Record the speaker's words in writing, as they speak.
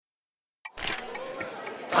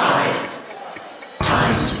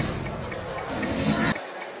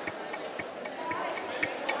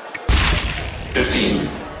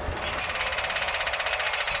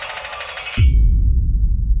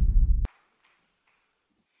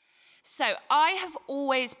So I have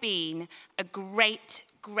always been a great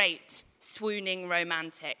swooning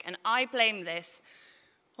romantic, and I blame this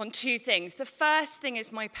on two things. The first thing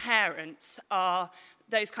is my parents are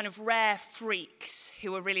those kind of rare freaks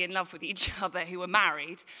who are really in love with each other, who are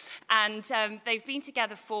married, and they've been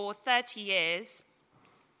together for 30 years.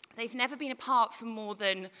 They've never been apart for more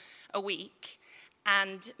than a week,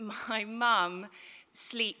 and my mum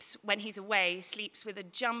sleeps, when he's away, sleeps with a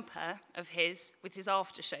jumper of his with his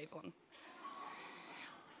aftershave on.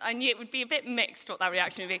 I knew it would be a bit mixed what that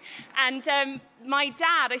reaction would be. And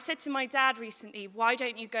I said to my dad recently, why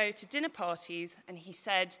don't you go to dinner parties? And he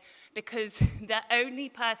said, because the only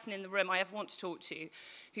person in the room I ever want to talk to,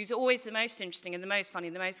 who's always the most interesting and the most funny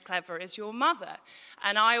and the most clever, is your mother.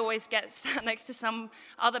 And I always get sat next to some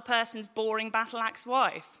other person's boring battle axe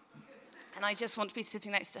wife. And I just want to be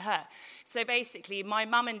sitting next to her. So basically, my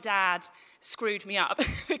mum and dad screwed me up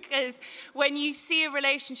because when you see a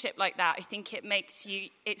relationship like that, I think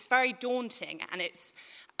it's very daunting and it's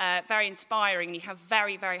very inspiring, and you have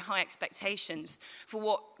very, very high expectations for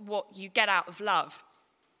what you get out of love.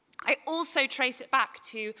 I also trace it back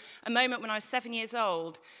to a moment when I was 7 years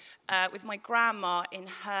old with my grandma in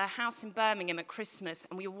her house in Birmingham at Christmas,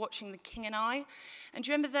 and we were watching The King and I. And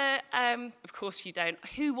do you remember of course you don't,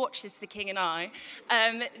 who watches The King and I?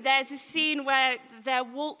 There's a scene where they're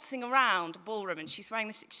waltzing around a ballroom, and she's wearing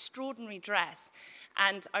this extraordinary dress.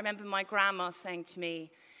 And I remember my grandma saying to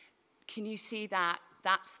me, can you see that?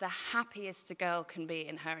 That's the happiest a girl can be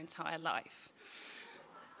in her entire life.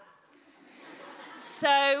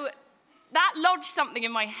 So that lodged something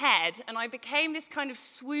in my head, and I became this kind of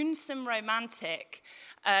swoonsome romantic.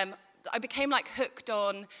 I became like hooked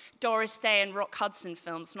on Doris Day and Rock Hudson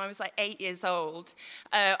films when I was like 8 years old.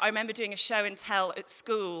 I remember doing a show and tell at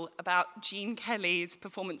school about Gene Kelly's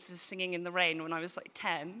performance of Singing in the Rain when I was like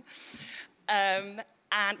 10. And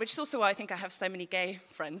which is also why I think I have so many gay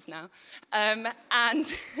friends now.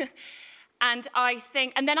 And I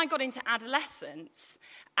think, and then I got into adolescence,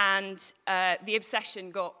 and the obsession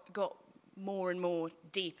got more and more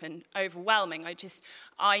deep and overwhelming.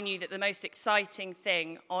 I knew that the most exciting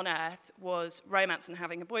thing on earth was romance and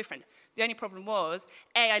having a boyfriend. The only problem was,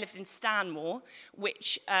 I lived in Stanmore,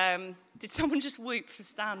 which, did someone just whoop for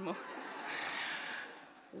Stanmore?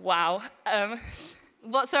 Wow.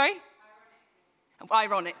 What, sorry?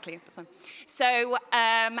 Ironically. So,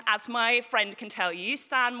 as my friend can tell you,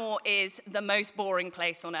 Stanmore is the most boring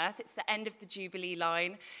place on earth. It's the end of the Jubilee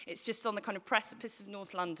line. It's just on the kind of precipice of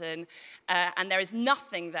North London, and there is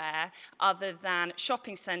nothing there other than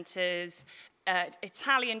shopping centres,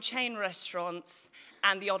 Italian chain restaurants,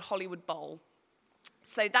 and the odd Hollywood bowl.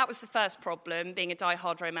 So that was the first problem, being a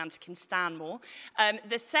die-hard romantic in Stanmore.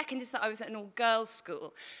 The second is that I was at an all-girls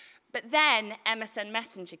school. But then MSN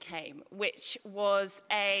Messenger came, which was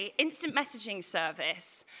a instant messaging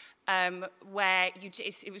service where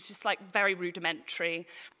it was just like very rudimentary.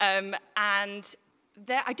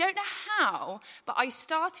 I don't know how, but I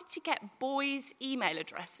started to get boys' email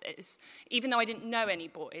addresses, even though I didn't know any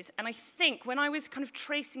boys. And I think when I was kind of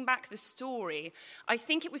tracing back the story, I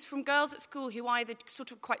think it was from girls at school who either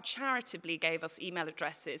sort of quite charitably gave us email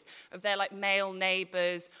addresses of their like male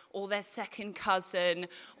neighbours, or their second cousin,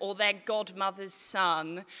 or their godmother's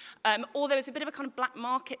son, or there was a bit of a kind of black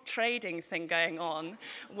market trading thing going on,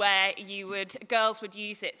 where girls would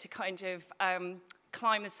use it to kind of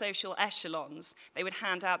climb the social echelons. They would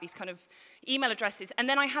hand out these kind of email addresses. And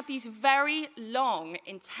then I had these very long,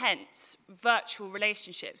 intense virtual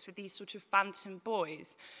relationships with these sort of phantom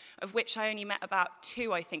boys, of which I only met about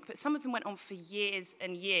 2, I think, but some of them went on for years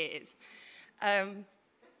and years. And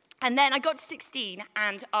then I got to 16,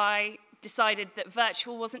 and I decided that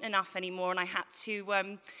virtual wasn't enough anymore, and I had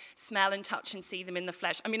to smell and touch and see them in the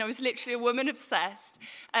flesh. I mean, I was literally a woman obsessed.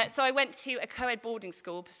 So I went to a co-ed boarding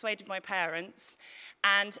school, persuaded my parents,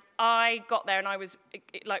 and I got there and I was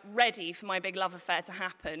like ready for my big love affair to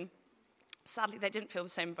happen. Sadly, they didn't feel the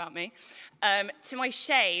same about me. To my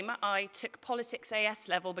shame, I took politics AS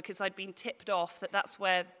level because I'd been tipped off that that's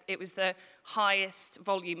where it was the highest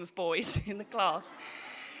volume of boys in the class.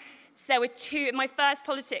 So there were 2, in my first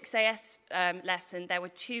politics AS lesson, there were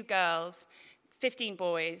 2 girls, 15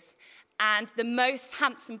 boys, and the most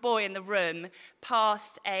handsome boy in the room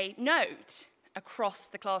passed a note across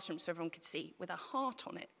the classroom so everyone could see, with a heart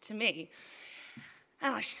on it, to me.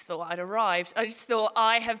 And I just thought I'd arrived. I just thought,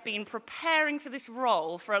 I have been preparing for this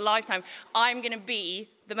role for a lifetime. I'm going to be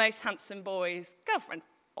the most handsome boy's girlfriend,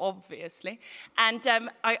 obviously. And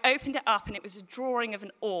I opened it up, and it was a drawing of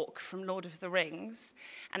an orc from Lord of the Rings,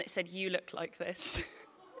 and it said, "You look like this."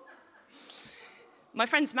 My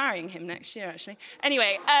friend's marrying him next year, actually.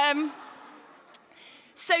 Anyway,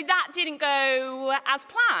 So that didn't go as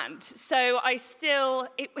planned. So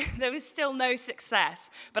there was still no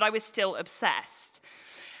success, but I was still obsessed.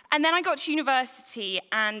 And then I got to university,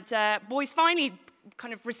 and boys finally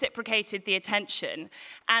kind of reciprocated the attention.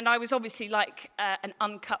 And I was obviously like an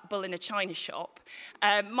uncut bull in a china shop.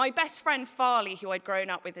 My best friend Farley, who I'd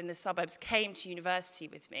grown up with in the suburbs, came to university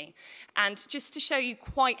with me. And just to show you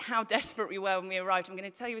quite how desperate we were when we arrived, I'm going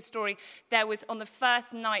to tell you a story. On the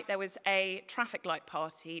first night, there was a traffic light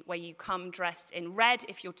party where you come dressed in red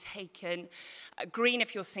if you're taken, green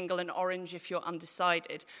if you're single, and orange if you're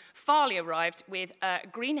undecided. Farley arrived with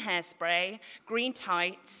green hairspray, green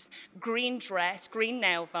tights, green dress, green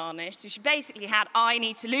nail varnish. So she basically had "I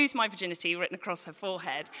need to lose my virginity" written across her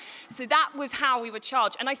forehead. So that was how we were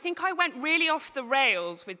charged. And I think I went really off the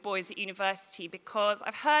rails with boys at university because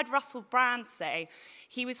I've heard Russell Brand say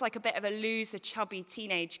he was like a bit of a loser, chubby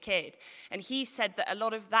teenage kid. And he said that a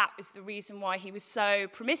lot of that is the reason why he was so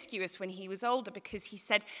promiscuous when he was older, because he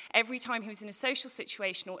said every time he was in a social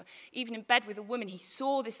situation or even in bed with a woman, he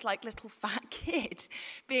saw this like little fat kid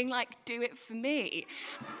being like, "Do it for me."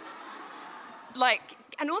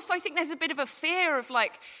 And also I think there's a bit of a fear of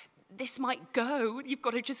like, this might go, you've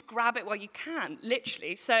got to just grab it while you can,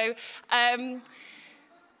 literally. So kind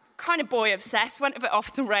of boy obsessed, went a bit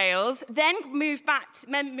off the rails, then moved back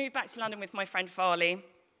to London with my friend Farley.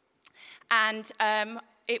 And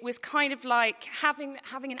it was kind of like having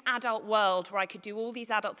an adult world where I could do all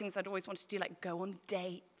these adult things I'd always wanted to do, like go on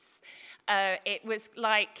dates. It was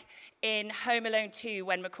like in Home Alone 2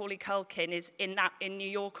 when Macaulay Culkin is in New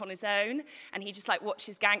York on his own, and he just like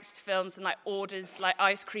watches gangster films and like orders like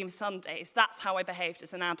ice cream sundaes. That's how I behaved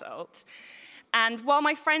as an adult. And while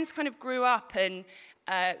my friends kind of grew up and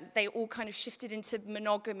they all kind of shifted into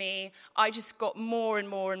monogamy, I just got more and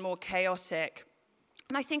more and more chaotic.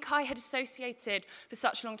 And I think I had associated for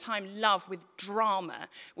such a long time love with drama,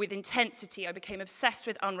 with intensity. I became obsessed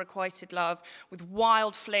with unrequited love, with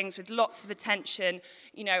wild flings, with lots of attention.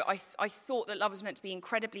 You know, I thought that love was meant to be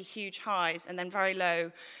incredibly huge highs and then very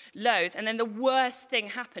low lows. And then the worst thing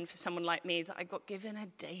happened for someone like me, that I got given a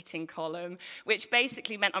dating column, which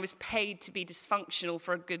basically meant I was paid to be dysfunctional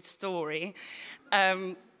for a good story.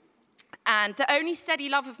 And the only steady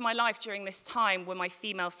love of my life during this time were my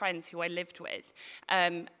female friends who I lived with.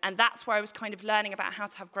 And that's where I was kind of learning about how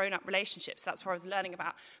to have grown-up relationships. That's where I was learning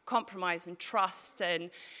about compromise and trust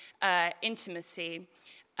and intimacy.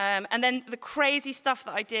 And then the crazy stuff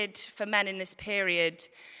that I did for men in this period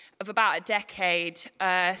of about a decade,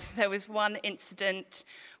 there was one incident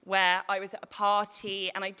where I was at a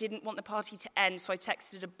party and I didn't want the party to end, so I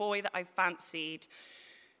texted a boy that I fancied,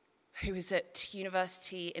 who was at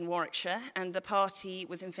university in Warwickshire, and the party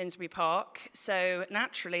was in Finsbury Park. So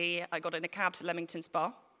naturally, I got in a cab to Leamington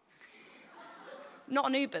Spa. Not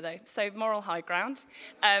an Uber, though, so moral high ground.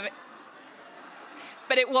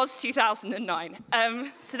 But it was 2009.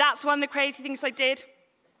 So that's one of the crazy things I did.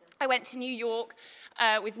 I went to New York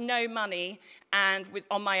with no money and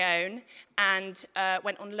on my own, and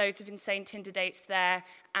went on loads of insane Tinder dates there,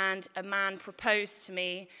 and a man proposed to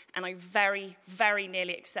me, and I very, very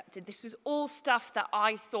nearly accepted. This was all stuff that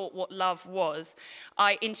I thought what love was.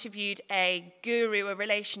 I interviewed a guru, a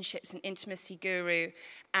relationships and intimacy guru,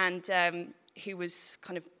 and who was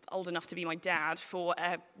kind of old enough to be my dad, for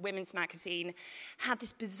a women's magazine. Had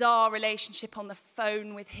this bizarre relationship on the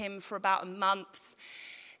phone with him for about a month.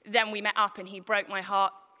 Then we met up and he broke my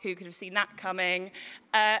heart. Who could have seen that coming?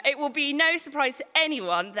 It will be no surprise to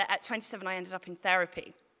anyone that at 27 I ended up in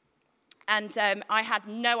therapy. And I had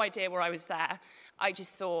no idea where I was there. I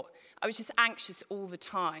just thought, I was just anxious all the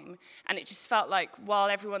time. And it just felt like while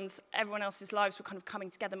everyone else's lives were kind of coming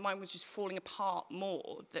together, mine was just falling apart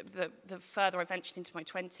more the further I ventured into my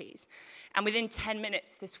 20s. And within 10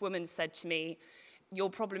 minutes, this woman said to me, "Your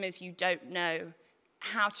problem is you don't know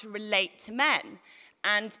how to relate to men."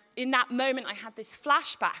 And in that moment, I had this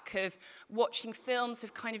flashback of watching films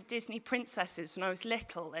of kind of Disney princesses when I was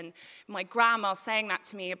little, and my grandma saying that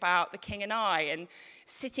to me about The King and I, and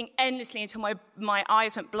sitting endlessly until my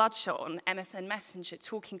eyes went bloodshot on MSN Messenger,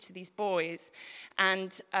 talking to these boys,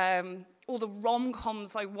 and all the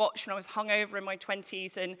rom-coms I watched when I was hungover in my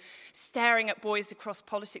 20s, and staring at boys across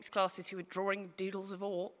politics classes who were drawing doodles of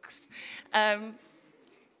orcs.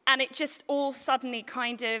 And it just all suddenly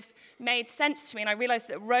kind of made sense to me. And I realized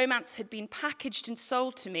that romance had been packaged and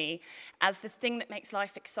sold to me as the thing that makes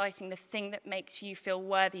life exciting, the thing that makes you feel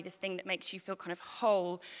worthy, the thing that makes you feel kind of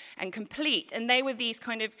whole and complete. And they were these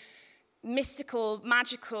kind of mystical,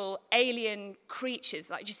 magical, alien creatures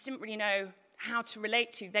that I just didn't really know how to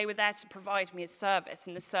relate to. They were there to provide me a service,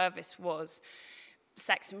 and the service was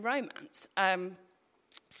sex and romance.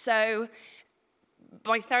 So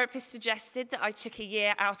My therapist suggested that I took a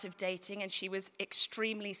year out of dating, and she was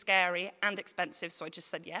extremely scary and expensive, so I just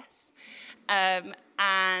said yes.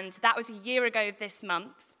 And that was a year ago this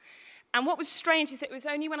month. And what was strange is that it was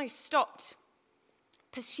only when I stopped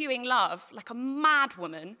pursuing love like a mad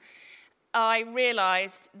woman, I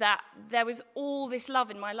realized that there was all this love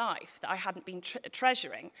in my life that I hadn't been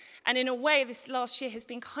treasuring. And in a way, this last year has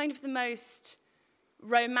been kind of the most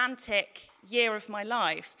romantic year of my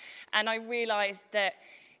life. And I realized that,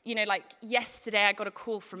 like yesterday I got a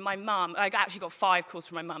call from my mum. I actually got 5 calls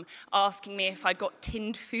from my mum asking me if I'd got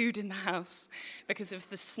tinned food in the house because of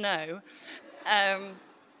the snow.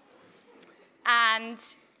 And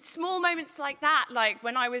small moments like that, like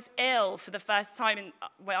when I was ill for the first time,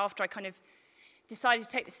 after I kind of decided to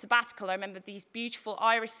take this sabbatical, I remember these beautiful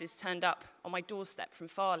irises turned up on my doorstep from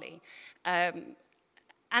Farley.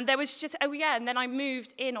 And there was just, and then I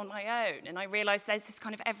moved in on my own, and I realized there's this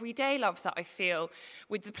kind of everyday love that I feel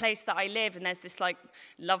with the place that I live, and there's this like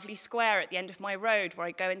lovely square at the end of my road where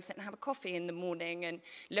I go and sit and have a coffee in the morning and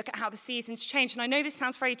look at how the seasons change. And I know this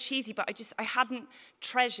sounds very cheesy, but I hadn't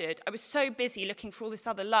treasured. I was so busy looking for all this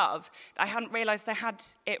other love that I hadn't realized I had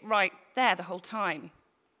it right there the whole time.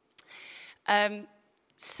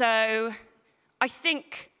 So I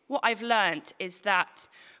think what I've learned is that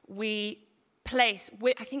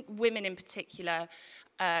I think women in particular,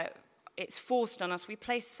 it's forced on us. We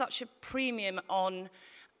place such a premium on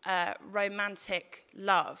romantic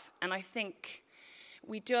love. And I think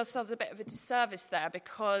we do ourselves a bit of a disservice there,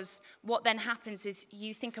 because what then happens is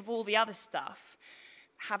you think of all the other stuff,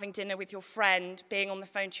 having dinner with your friend, being on the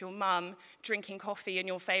phone to your mum, drinking coffee in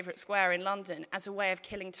your favourite square in London, as a way of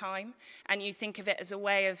killing time. And you think of it as a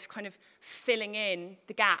way of kind of filling in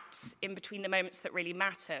the gaps in between the moments that really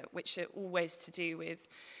matter, which are always to do with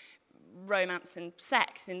romance and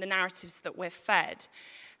sex in the narratives that we're fed.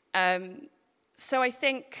 So I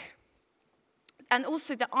think, and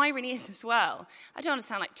also the irony is as well, I don't want to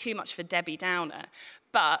sound like too much of a Debbie Downer,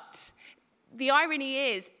 but the irony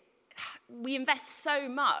is, we invest so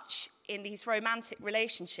much in these romantic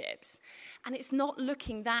relationships, and it's not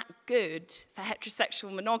looking that good for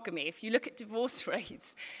heterosexual monogamy. If you look at divorce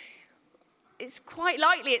rates, it's quite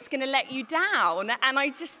likely it's going to let you down. And I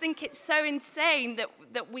just think it's so insane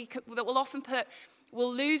that we'll often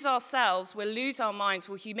we'll lose ourselves, we'll lose our minds,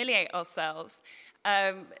 we'll humiliate ourselves,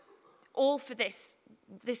 all for this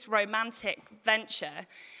romantic venture.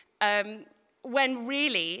 When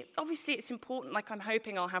really, obviously it's important, like I'm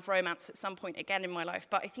hoping I'll have romance at some point again in my life,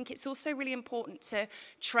 but I think it's also really important to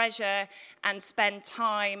treasure and spend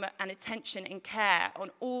time and attention and care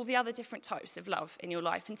on all the other different types of love in your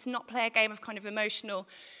life, and to not play a game of kind of emotional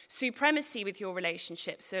supremacy with your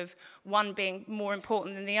relationships, of one being more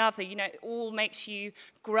important than the other. It all makes you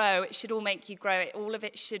grow. It should all make you grow. All of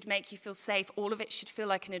it should make you feel safe. All of it should feel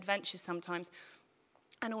like an adventure sometimes,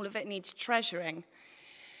 and all of it needs treasuring.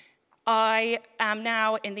 I am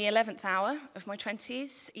now in the 11th hour of my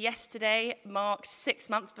 20s. Yesterday marked 6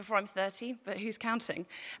 months before I'm 30, but who's counting?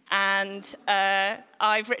 And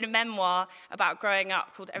I've written a memoir about growing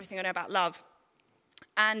up called Everything I Know About Love.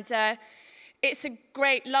 And it's a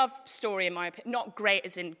great love story, in my opinion. Not great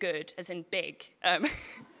as in good, as in big.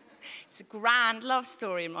 It's a grand love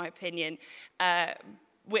story, in my opinion,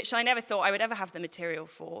 which I never thought I would ever have the material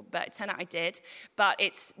for, but it turned out I did. But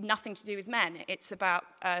it's nothing to do with men. It's about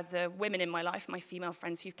the women in my life, my female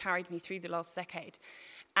friends who've carried me through the last decade.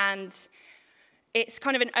 And it's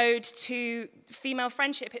kind of an ode to female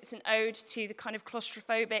friendship. It's an ode to the kind of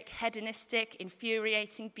claustrophobic, hedonistic,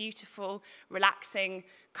 infuriating, beautiful, relaxing,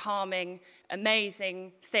 calming,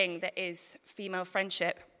 amazing thing that is female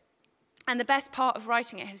friendship. And the best part of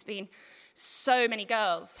writing it has been so many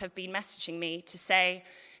girls have been messaging me to say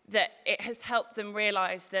that it has helped them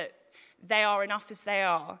realize that they are enough as they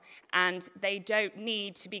are, and they don't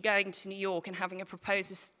need to be going to New York and having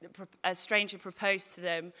a stranger propose to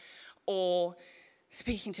them, or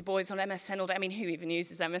speaking to boys on MSN all day. I mean, who even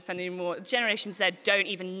uses MSN anymore? Generation Z don't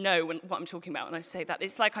even know what I'm talking about when I say that.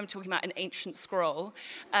 It's like I'm talking about an ancient scroll.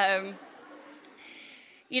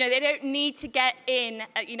 They don't need to get in,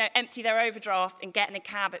 empty their overdraft and get in a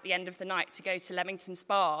cab at the end of the night to go to Leamington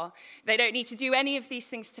Spa. They don't need to do any of these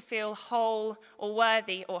things to feel whole or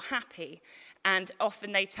worthy or happy. And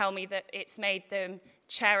often they tell me that it's made them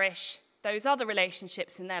cherish those other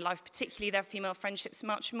relationships in their life, particularly their female friendships,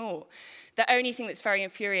 much more. The only thing that's very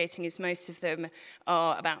infuriating is most of them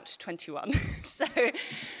are about 21. So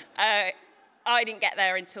I didn't get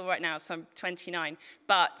there until right now, so I'm 29.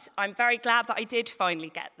 But I'm very glad that I did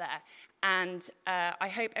finally get there. And I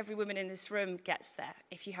hope every woman in this room gets there,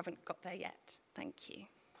 if you haven't got there yet. Thank you.